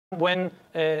when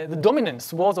the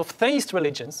dominance was of theist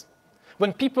religions,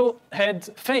 when people had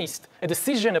faced a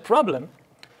decision, a problem,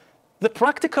 the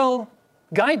practical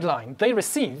guideline they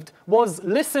received was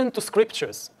listen to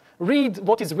scriptures. Read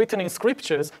what is written in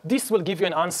scriptures. This will give you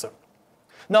an answer.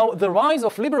 Now, the rise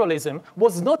of liberalism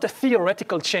was not a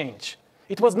theoretical change.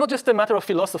 It was not just a matter of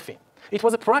philosophy. It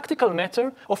was a practical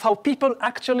matter of how people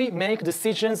actually make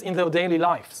decisions in their daily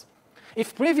lives.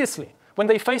 If previously, when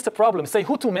they faced a problem, say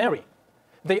who to marry,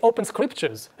 they open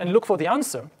scriptures and look for the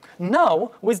answer,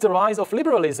 now, with the rise of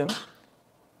liberalism,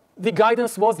 the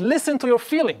guidance was listen to your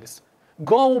feelings.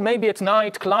 Go maybe at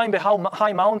night, climb a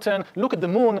high mountain, look at the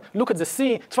moon, look at the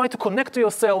sea, try to connect to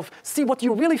yourself, see what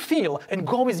you really feel, and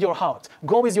go with your heart,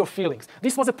 go with your feelings.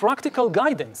 This was a practical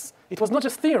guidance. It was not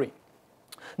just theory.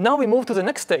 Now we move to the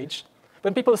next stage,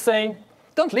 when people say,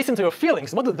 don't listen to your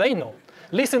feelings. What do they know?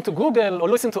 Listen to Google or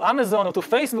listen to Amazon or to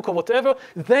Facebook or whatever.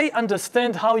 They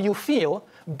understand how you feel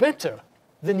better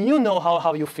than you know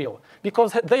how you feel,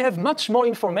 because they have much more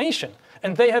information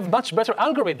and they have much better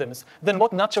algorithms than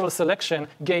what natural selection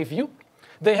gave you.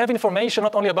 They have information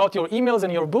not only about your emails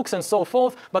and your books and so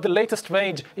forth, but the latest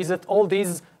rage is that all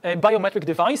these biometric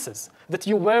devices that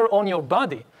you wear on your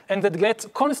body and that get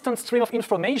constant stream of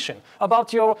information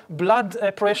about your blood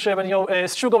pressure and your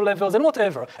sugar levels and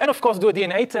whatever. And of course, do a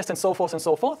DNA test and so forth and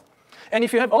so forth. And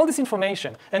if you have all this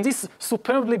information and these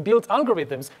superbly built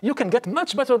algorithms, you can get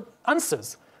much better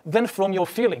answers than from your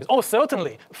feelings, or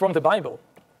certainly from the Bible.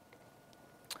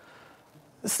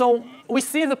 So we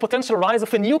see the potential rise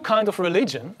of a new kind of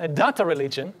religion, a data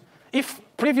religion. If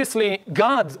previously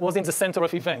God was in the center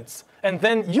of events, and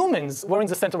then humans were in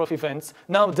the center of events,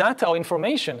 now data or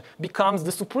information becomes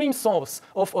the supreme source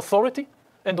of authority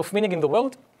and of meaning in the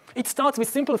world. It starts with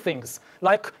simple things,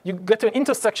 like you get to an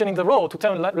intersection in the road, to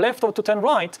turn left or to turn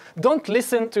right. Don't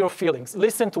listen to your feelings,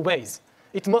 listen to Waze.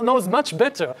 It knows much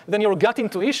better than your gut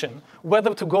intuition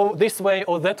whether to go this way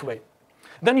or that way.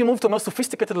 Then you move to a more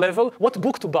sophisticated level, what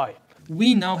book to buy.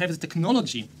 We now have the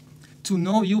technology to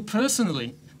know you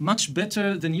personally much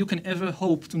better than you can ever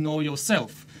hope to know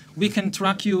yourself. We can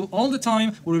track you all the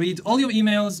time, we read all your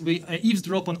emails, we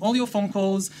eavesdrop on all your phone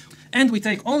calls, and we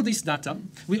take all this data.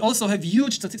 We also have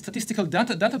huge statistical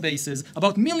databases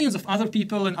about millions of other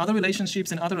people and other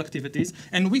relationships and other activities.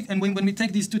 And when we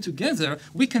take these two together,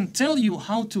 we can tell you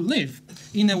how to live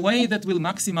in a way that will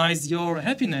maximize your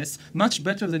happiness much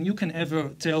better than you can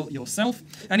ever tell yourself.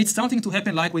 And it's starting to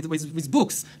happen like with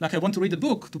books. Like I want to read a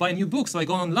book, to buy a new book, so I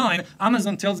go online.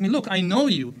 Amazon tells me, look, I know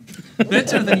you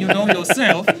better than you know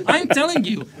yourself. I'm telling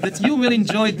you that you will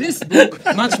enjoy this book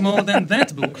much more than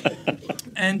that book.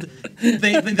 And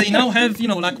they now have,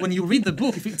 like when you read the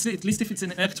book, at least if it's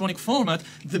in an electronic format,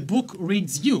 the book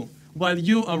reads you while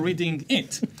you are reading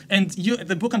it. And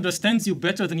the book understands you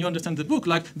better than you understand the book.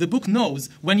 Like the book knows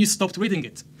when you stopped reading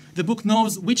it. The book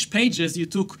knows which pages you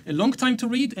took a long time to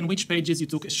read and which pages you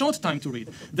took a short time to read.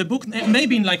 The book,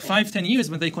 maybe in like 5-10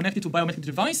 years when they connect it to biometric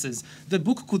devices, the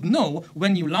book could know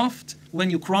when you laughed,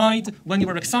 when you cried, when you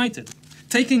were excited.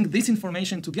 Taking this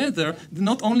information together,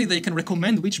 not only they can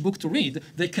recommend which book to read,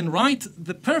 they can write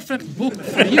the perfect book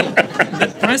for you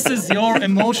that presses your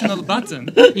emotional button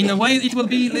in a way it will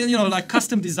be, like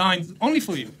custom designed only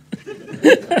for you.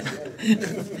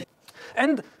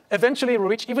 And eventually we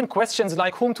reach even questions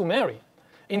like whom to marry.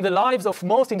 In the lives of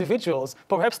most individuals,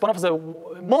 perhaps one of the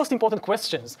most important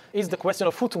questions is the question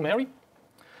of who to marry.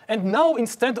 And now,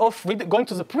 instead of going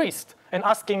to the priest and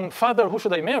asking, Father, who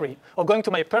should I marry? Or going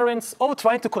to my parents, or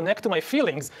trying to connect to my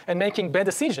feelings and making bad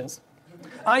decisions,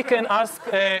 I can ask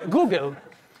Google,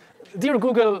 Dear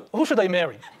Google, who should I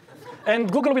marry?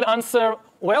 And Google will answer,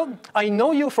 well, I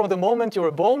know you from the moment you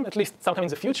were born, at least sometime in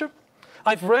the future.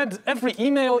 I've read every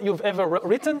email you've ever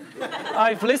written.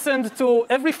 I've listened to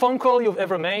every phone call you've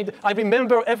ever made. I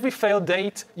remember every failed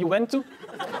date you went to.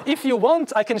 If you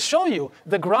want, I can show you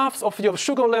the graphs of your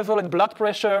sugar level and blood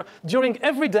pressure during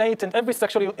every date and every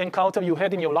sexual encounter you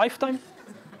had in your lifetime.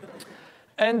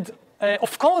 And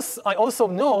of course, I also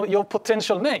know your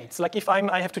potential mates, like if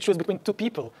I have to choose between two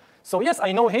people. So yes,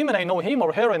 I know him and I know him,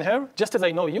 or her and her, just as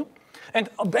I know you. And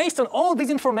based on all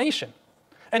this information,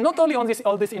 and not only on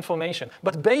all this information,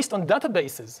 but based on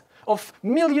databases of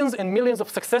millions and millions of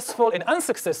successful and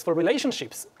unsuccessful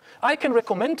relationships, I can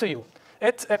recommend to you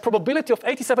at a probability of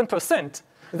 87%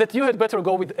 that you had better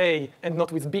go with A and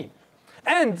not with B.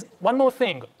 And one more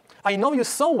thing, I know you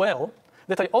so well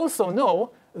that I also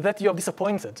know that you're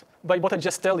disappointed by what I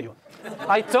just tell you.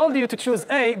 I told you to choose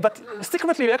A, but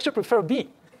secretly you actually prefer B.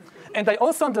 And I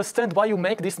also understand why you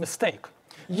make this mistake.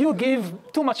 you give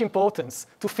too much importance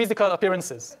to physical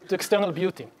appearances, to external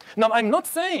beauty. Now, I'm not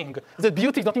saying that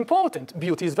beauty is not important.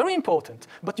 Beauty is very important,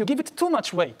 but you give it too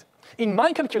much weight. In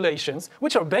my calculations,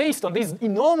 which are based on these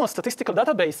enormous statistical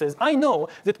databases, I know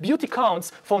that beauty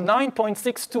counts for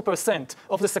 9.62%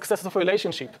 of the success of a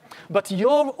relationship. But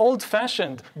your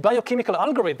old-fashioned biochemical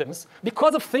algorithms,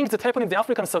 because of things that happen in the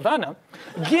African savannah,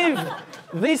 give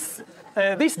this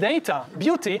data,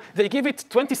 beauty, they give it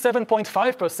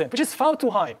 27.5%, which is far too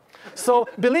high. So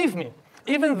believe me,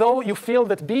 even though you feel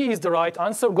that B is the right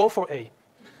answer, go for A.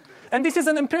 And this is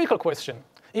an empirical question.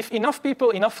 If enough people,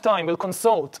 enough time will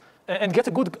consult and get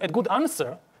a good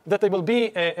answer that they will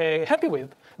be happy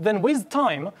with, then with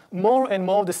time, more and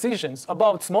more decisions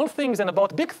about small things and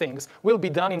about big things will be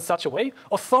done in such a way.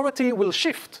 Authority will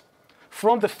shift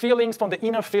from the feelings, from the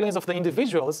inner feelings of the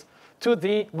individuals to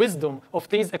the wisdom of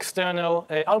these external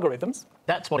algorithms.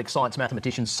 That's what excites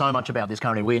mathematicians so much about this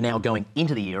currently. We're now going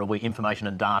into the era where information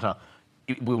and data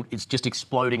it's just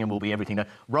exploding and will be everything. Now,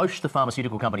 Roche, the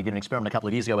pharmaceutical company, did an experiment a couple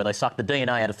of years ago where they sucked the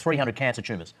DNA out of 300 cancer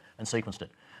tumours and sequenced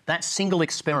it. That single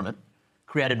experiment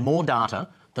created more data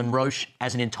than Roche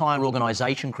as an entire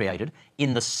organisation created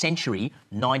in the century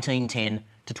 1910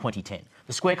 to 2010.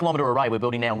 The square kilometre array we're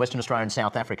building now in Western Australia and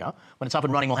South Africa, when it's up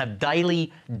and running, will have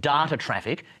daily data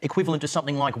traffic equivalent to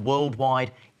something like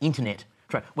worldwide internet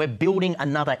traffic. We're building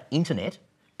another internet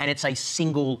and it's a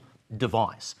single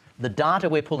device. The data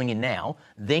we're pulling in now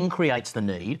then creates the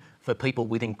need for people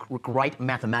with great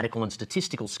mathematical and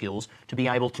statistical skills to be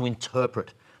able to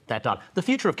interpret that data. The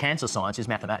future of cancer science is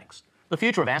mathematics. The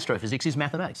future of astrophysics is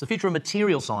mathematics. The future of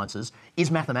material sciences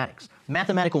is mathematics.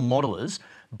 Mathematical modelers,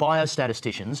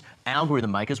 biostatisticians,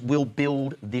 algorithm makers will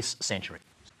build this century.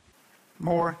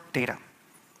 More data.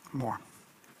 More.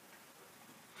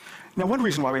 Now, one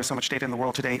reason why we have so much data in the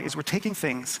world today is we're taking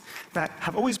things that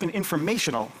have always been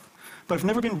informational but have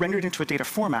never been rendered into a data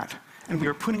format, and we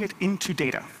are putting it into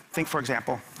data. Think, for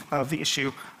example, of the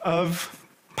issue of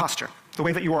posture, the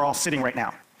way that you are all sitting right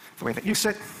now. The way that you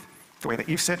sit, the way that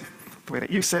you sit, the way that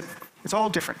you sit, it's all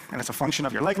different, and it's a function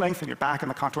of your leg length and your back and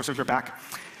the contours of your back.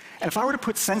 And if I were to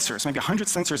put sensors, maybe 100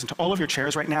 sensors into all of your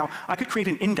chairs right now, I could create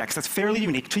an index that's fairly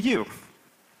unique to you,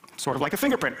 sort of like a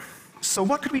fingerprint. So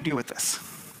what could we do with this?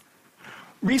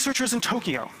 Researchers in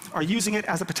Tokyo are using it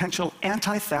as a potential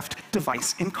anti-theft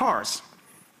device in cars.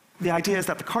 The idea is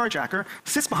that the carjacker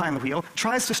sits behind the wheel,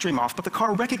 tries to stream off, but the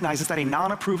car recognizes that a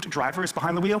non-approved driver is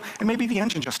behind the wheel, and maybe the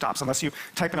engine just stops unless you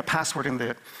type in a password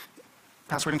into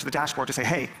the dashboard to say,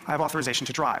 hey, I have authorization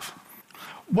to drive.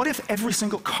 What if every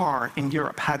single car in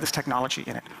Europe had this technology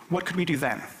in it? What could we do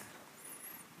then?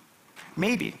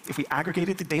 Maybe, if we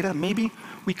aggregated the data, maybe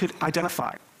we could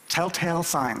identify telltale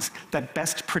signs that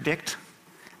best predict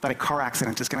that a car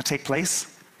accident is going to take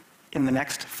place in the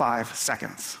next 5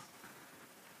 seconds.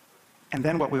 And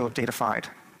then what we will have datafied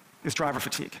is driver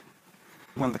fatigue.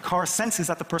 When the car senses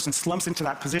that the person slumps into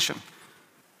that position,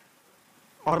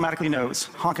 automatically knows,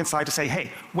 honk inside to say,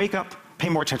 hey, wake up, pay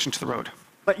more attention to the road.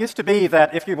 It used to be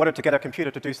that if you wanted to get a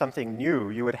computer to do something new,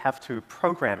 you would have to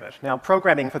program it. Now,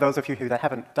 programming, for those of you who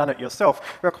haven't done it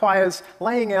yourself, requires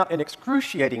laying out in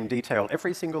excruciating detail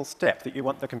every single step that you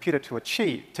want the computer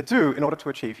to do in order to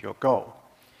achieve your goal.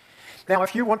 Now,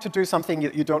 if you want to do something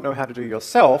that you don't know how to do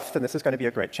yourself, then this is going to be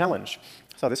a great challenge.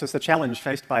 So this was the challenge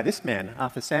faced by this man,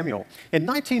 Arthur Samuel. In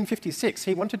 1956,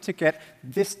 he wanted to get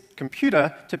this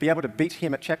computer to be able to beat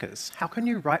him at checkers. How can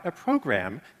you write a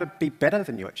program that be better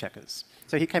than you at checkers?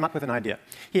 So he came up with an idea.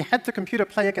 He had the computer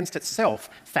play against itself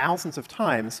thousands of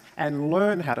times and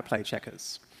learn how to play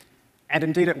checkers. And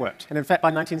indeed it worked. And in fact, by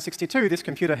 1962, this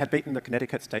computer had beaten the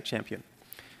Connecticut state champion.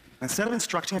 Instead of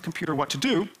instructing a computer what to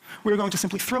do, we're going to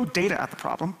simply throw data at the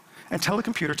problem and tell the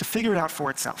computer to figure it out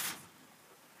for itself.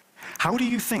 How do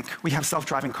you think we have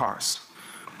self-driving cars?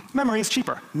 Memory is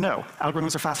cheaper. No.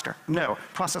 Algorithms are faster. No.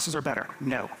 Processors are better.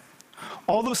 No.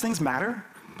 All those things matter,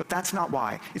 but that's not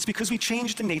why. It's because we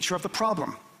changed the nature of the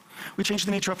problem. We changed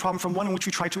the nature of the problem from one in which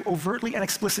we try to overtly and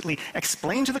explicitly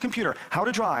explain to the computer how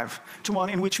to drive to one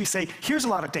in which we say, here's a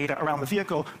lot of data around the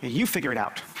vehicle, you figure it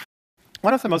out.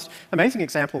 One of the most amazing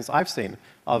examples I've seen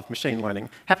of machine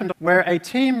learning happened where a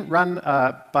team run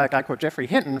by a guy called Geoffrey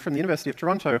Hinton from the University of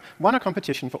Toronto won a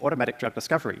competition for automatic drug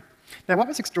discovery. Now, what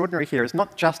was extraordinary here is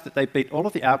not just that they beat all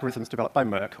of the algorithms developed by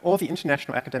Merck or the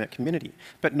international academic community,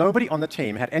 but nobody on the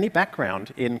team had any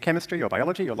background in chemistry or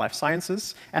biology or life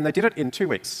sciences, and they did it in 2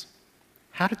 weeks.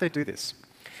 How did they do this?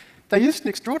 They used an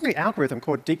extraordinary algorithm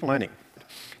called deep learning.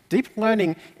 Deep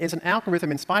learning is an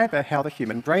algorithm inspired by how the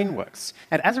human brain works.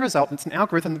 And as a result, it's an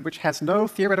algorithm which has no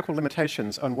theoretical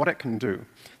limitations on what it can do.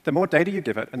 The more data you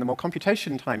give it and the more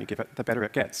computation time you give it, the better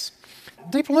it gets.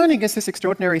 Deep learning is this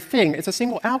extraordinary thing. It's a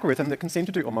single algorithm that can seem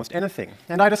to do almost anything.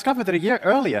 And I discovered that a year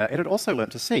earlier, it had also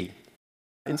learned to see.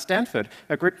 In Stanford,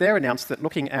 a group there announced that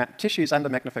looking at tissues under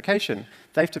magnification,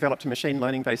 they've developed a machine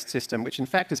learning-based system which in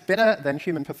fact is better than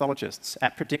human pathologists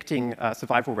at predicting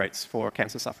survival rates for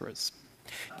cancer sufferers.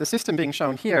 The system being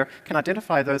shown here can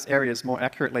identify those areas more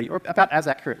accurately, or about as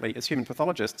accurately as human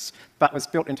pathologists, but was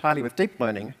built entirely with deep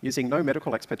learning, using no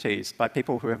medical expertise by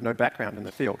people who have no background in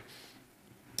the field.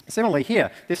 Similarly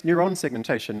here, this neuron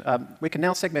segmentation, we can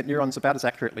now segment neurons about as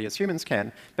accurately as humans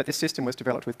can, but this system was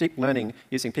developed with deep learning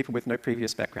using people with no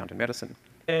previous background in medicine.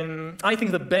 I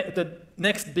think the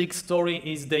next big story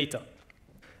is data.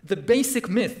 The basic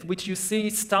myth which you see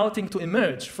starting to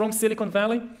emerge from Silicon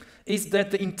Valley is that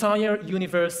the entire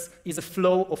universe is a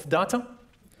flow of data.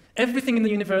 Everything in the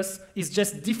universe is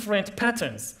just different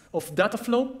patterns of data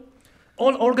flow.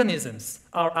 All organisms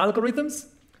are algorithms.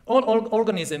 All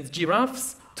organisms,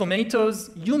 giraffes,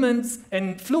 tomatoes, humans,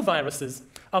 and flu viruses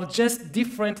are just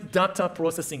different data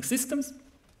processing systems.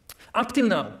 Up till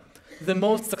now, the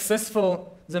most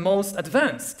successful, the most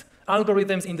advanced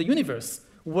algorithms in the universe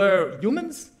were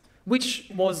humans, which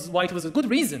was why it was a good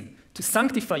reason to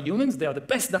sanctify humans. They are the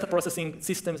best data processing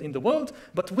systems in the world,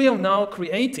 but we are now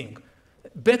creating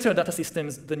better data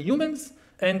systems than humans,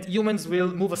 and humans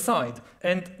will move aside,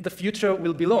 and the future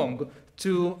will belong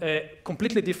to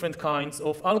completely different kinds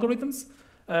of algorithms.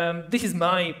 This is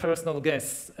my personal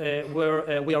guess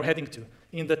where we are heading to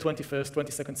in the 21st,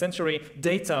 22nd century,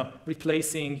 data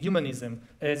replacing humanism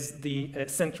as the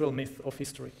central myth of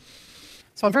history.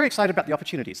 So I'm very excited about the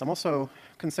opportunities. I'm also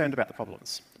concerned about the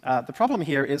problems. The problem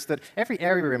here is that every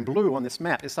area in blue on this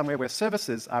map is somewhere where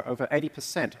services are over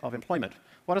 80% of employment.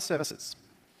 What are services?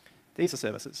 These are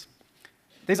services.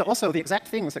 These are also the exact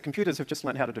things that computers have just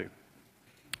learned how to do.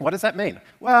 What does that mean?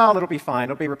 Well, it'll be fine.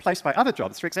 It'll be replaced by other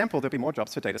jobs. For example, there'll be more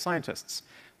jobs for data scientists.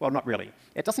 Well, not really.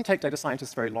 It doesn't take data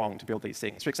scientists very long to build these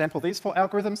things. For example, these 4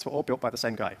 algorithms were all built by the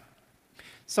same guy.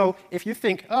 So if you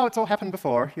think, oh, it's all happened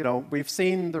before, we've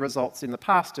seen the results in the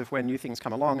past of when new things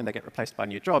come along and they get replaced by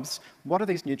new jobs, what are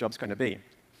these new jobs going to be?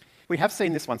 We have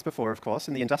seen this once before, of course.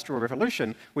 In the Industrial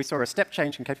Revolution, we saw a step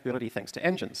change in capability thanks to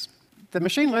engines. The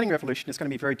machine learning revolution is going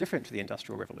to be very different to the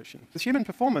Industrial Revolution. The human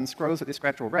performance grows at this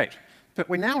gradual rate, but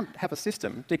we now have a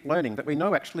system, deep learning, that we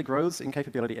know actually grows in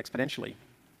capability exponentially.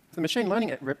 The machine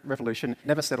learning revolution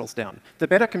never settles down. The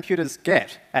better computers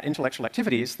get at intellectual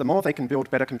activities, the more they can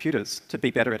build better computers to be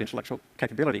better at intellectual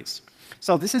capabilities.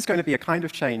 So this is going to be a kind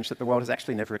of change that the world has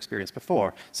actually never experienced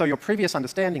before. So your previous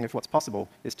understanding of what's possible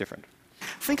is different.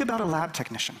 Think about a lab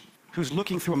technician who's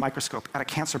looking through a microscope at a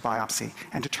cancer biopsy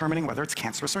and determining whether it's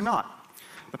cancerous or not.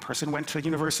 The person went to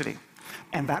university,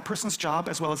 and that person's job,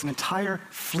 as well as an entire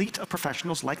fleet of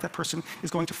professionals like that person, is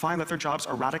going to find that their jobs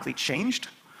are radically changed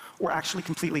or actually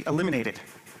completely eliminated.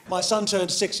 My son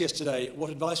turned 6 yesterday.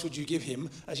 What advice would you give him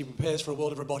as he prepares for a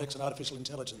world of robotics and artificial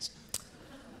intelligence?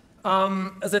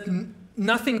 That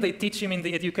nothing they teach him in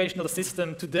the educational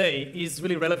system today is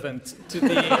really relevant to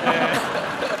the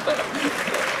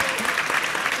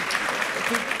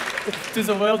to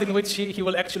the world in which he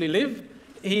will actually live.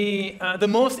 The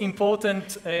most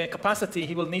important capacity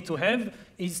he will need to have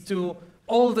is to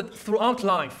throughout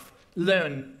life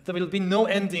learn. There will be no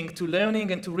ending to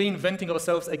learning and to reinventing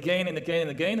ourselves again and again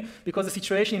and again, because the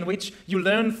situation in which you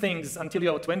learn things until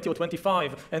you are 20 or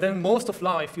 25, and then most of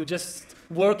life you just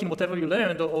work in whatever you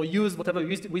learned or use whatever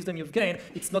wisdom you've gained,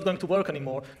 it's not going to work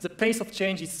anymore. The pace of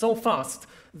change is so fast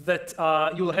that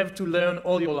you'll have to learn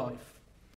all your life.